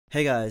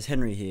Hey guys,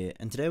 Henry here,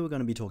 and today we're going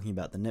to be talking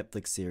about the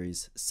Netflix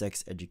series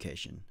Sex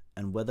Education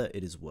and whether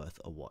it is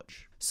worth a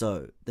watch.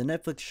 So, the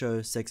Netflix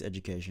show Sex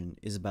Education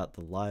is about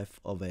the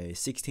life of a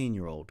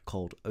 16-year-old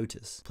called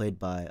Otis, played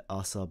by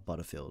Asa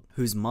Butterfield,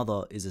 whose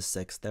mother is a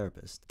sex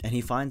therapist. And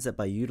he finds that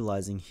by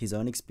utilizing his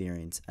own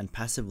experience and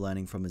passive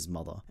learning from his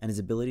mother and his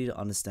ability to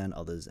understand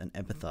others and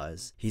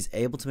empathize, he's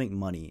able to make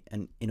money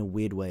and, in a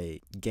weird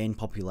way, gain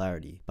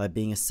popularity by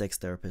being a sex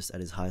therapist at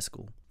his high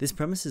school. This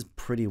premise is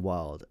pretty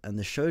wild, and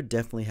the show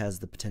definitely has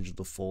the potential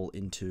to fall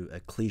into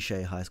a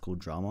cliche high school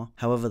drama.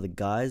 However, the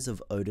guise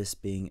of Otis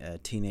being a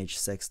teenage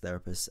sex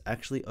therapist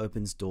actually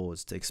opens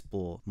doors to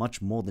explore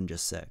much more than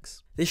just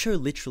sex. This show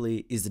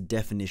literally is the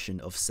definition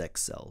of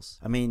sex sells.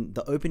 I mean,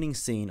 the opening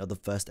scene of the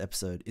first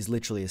episode is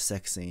literally a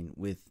sex scene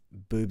with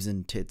boobs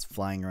and tits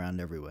flying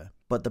around everywhere.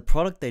 But the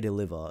product they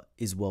deliver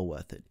is well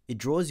worth it. It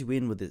draws you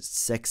in with its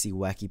sexy,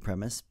 wacky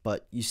premise,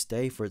 but you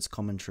stay for its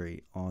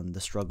commentary on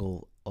the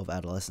struggle of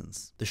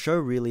adolescence. The show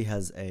really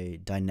has a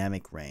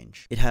dynamic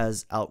range. It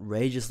has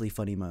outrageously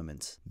funny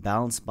moments,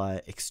 balanced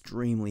by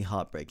extremely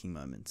heartbreaking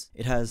moments.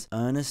 It has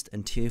earnest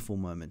and tearful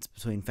moments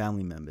between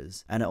family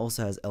members, and it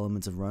also has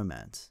elements of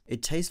romance.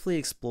 It tastefully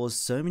explores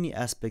so many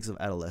aspects of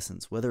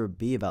adolescence, whether it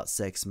be about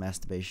sex,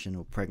 masturbation,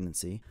 or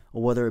pregnancy,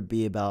 or whether it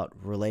be about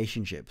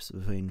relationships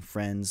between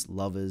friends,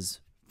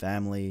 lovers,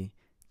 family,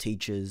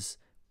 teachers,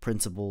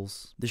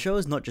 principals. The show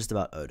is not just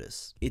about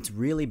Otis. It's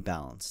really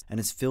balanced, and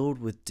it's filled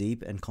with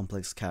deep and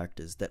complex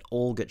characters that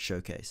all get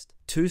showcased.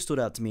 Two stood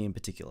out to me in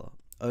particular.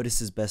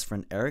 Otis's best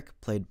friend Eric,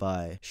 played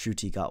by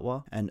Ncuti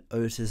Gatwa, and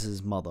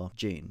Otis's mother,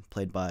 Jean,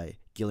 played by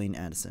Gillian.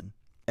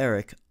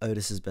 Eric,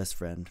 Otis's best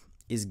friend,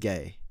 is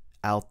gay,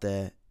 out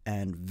there,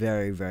 and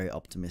very, very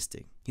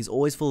optimistic. He's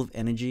always full of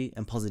energy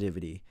and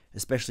positivity,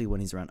 especially when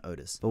he's around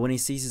Otis. But when he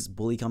sees his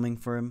bully coming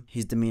for him,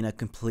 his demeanor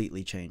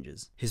completely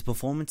changes. His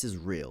performance is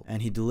real,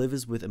 and he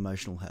delivers with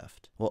emotional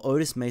heft. While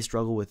Otis may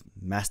struggle with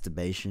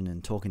masturbation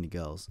and talking to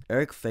girls,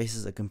 Eric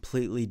faces a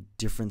completely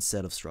different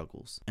set of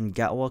struggles, and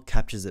Gatwa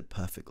captures it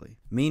perfectly.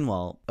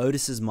 Meanwhile,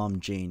 Otis's mom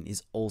Jean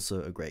is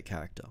also a great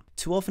character.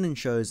 Too often in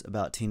shows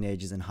about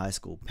teenagers in high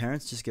school,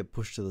 parents just get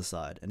pushed to the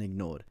side and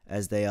ignored,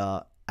 as they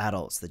are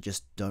adults that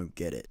just don't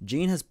get it.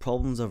 Jean has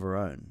problems of her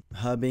own,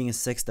 her being a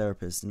sex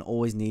therapist and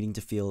always needing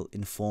to feel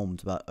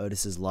informed about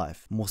Otis's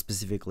life, more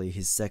specifically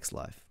his sex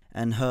life,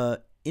 and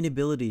her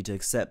inability to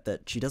accept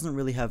that she doesn't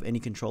really have any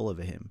control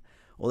over him,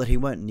 or that he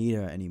won't need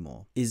her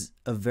anymore, is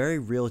a very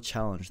real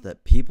challenge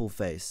that people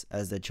face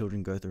as their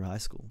children go through high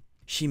school.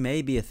 She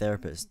may be a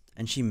therapist,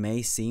 and she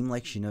may seem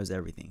like she knows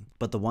everything,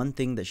 but the one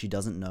thing that she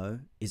doesn't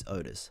know is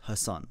Otis, her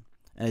son.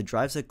 And it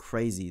drives her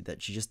crazy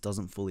that she just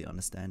doesn't fully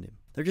understand him.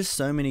 There are just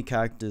so many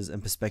characters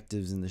and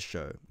perspectives in this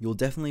show. You'll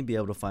definitely be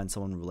able to find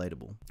someone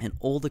relatable. And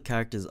all the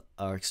characters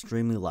are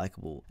extremely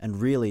likable,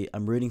 and really,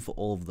 I'm rooting for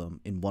all of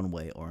them in one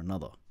way or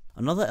another.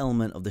 Another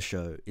element of the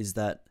show is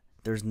that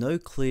there's no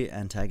clear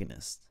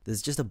antagonist.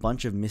 There's just a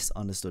bunch of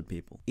misunderstood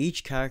people.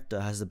 Each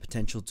character has the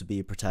potential to be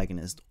a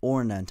protagonist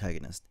or an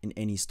antagonist in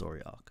any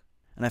story arc.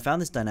 And I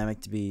found this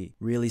dynamic to be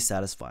really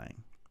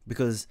satisfying,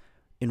 because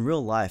in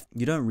real life,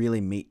 you don't really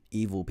meet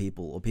evil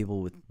people or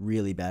people with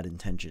really bad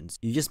intentions.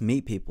 You just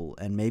meet people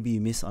and maybe you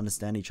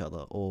misunderstand each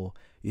other or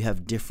you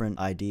have different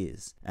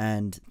ideas.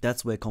 And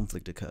that's where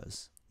conflict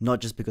occurs. Not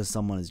just because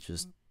someone is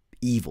just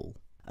evil.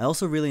 I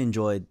also really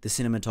enjoyed the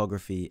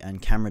cinematography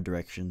and camera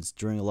directions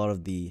during a lot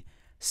of the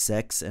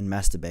sex and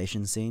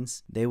masturbation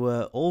scenes. They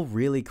were all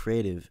really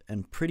creative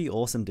and pretty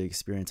awesome to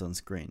experience on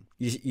screen.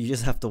 You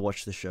just have to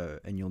watch the show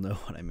and you'll know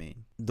what I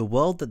mean. The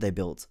world that they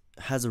built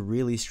has a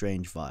really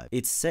strange vibe.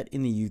 It's set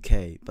in the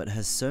UK, but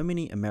has so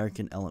many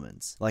American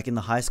elements. Like in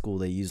the high school,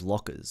 they use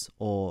lockers,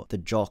 or the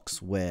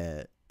jocks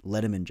wear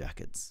Letterman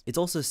jackets. It's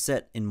also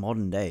set in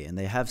modern day and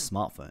they have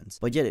smartphones,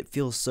 but yet it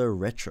feels so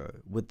retro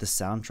with the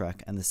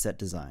soundtrack and the set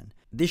design.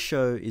 This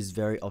show is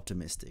very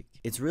optimistic.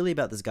 It's really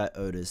about this guy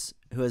Otis,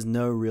 who has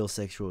no real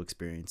sexual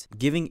experience,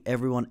 giving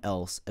everyone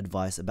else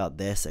advice about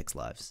their sex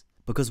lives.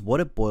 Because what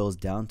it boils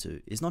down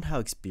to is not how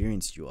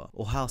experienced you are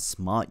or how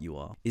smart you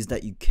are, is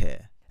that you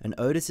care. And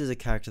Otis is a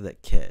character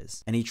that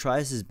cares, and he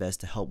tries his best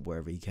to help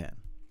wherever he can.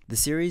 The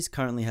series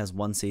currently has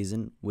one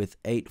season with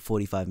 8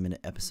 45-minute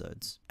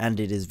episodes, and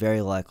it is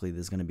very likely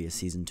there's going to be a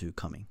season 2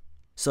 coming.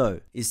 So,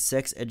 is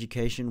Sex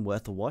Education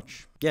worth a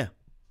watch? Yeah,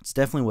 it's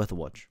definitely worth a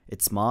watch.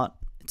 It's smart,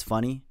 it's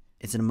funny,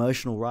 it's an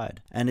emotional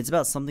ride, and it's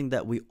about something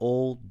that we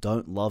all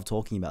don't love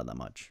talking about that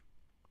much.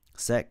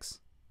 Sex,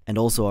 and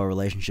also our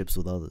relationships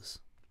with others.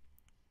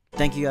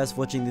 Thank you guys for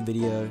watching the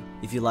video.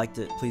 If you liked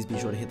it, please be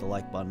sure to hit the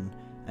like button,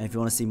 and if you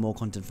want to see more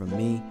content from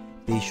me,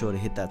 be sure to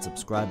hit that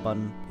subscribe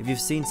button. If you've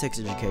seen Sex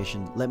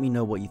Education, let me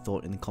know what you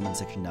thought in the comment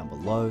section down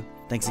below.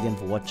 Thanks again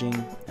for watching,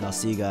 and I'll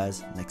see you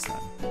guys next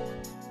time.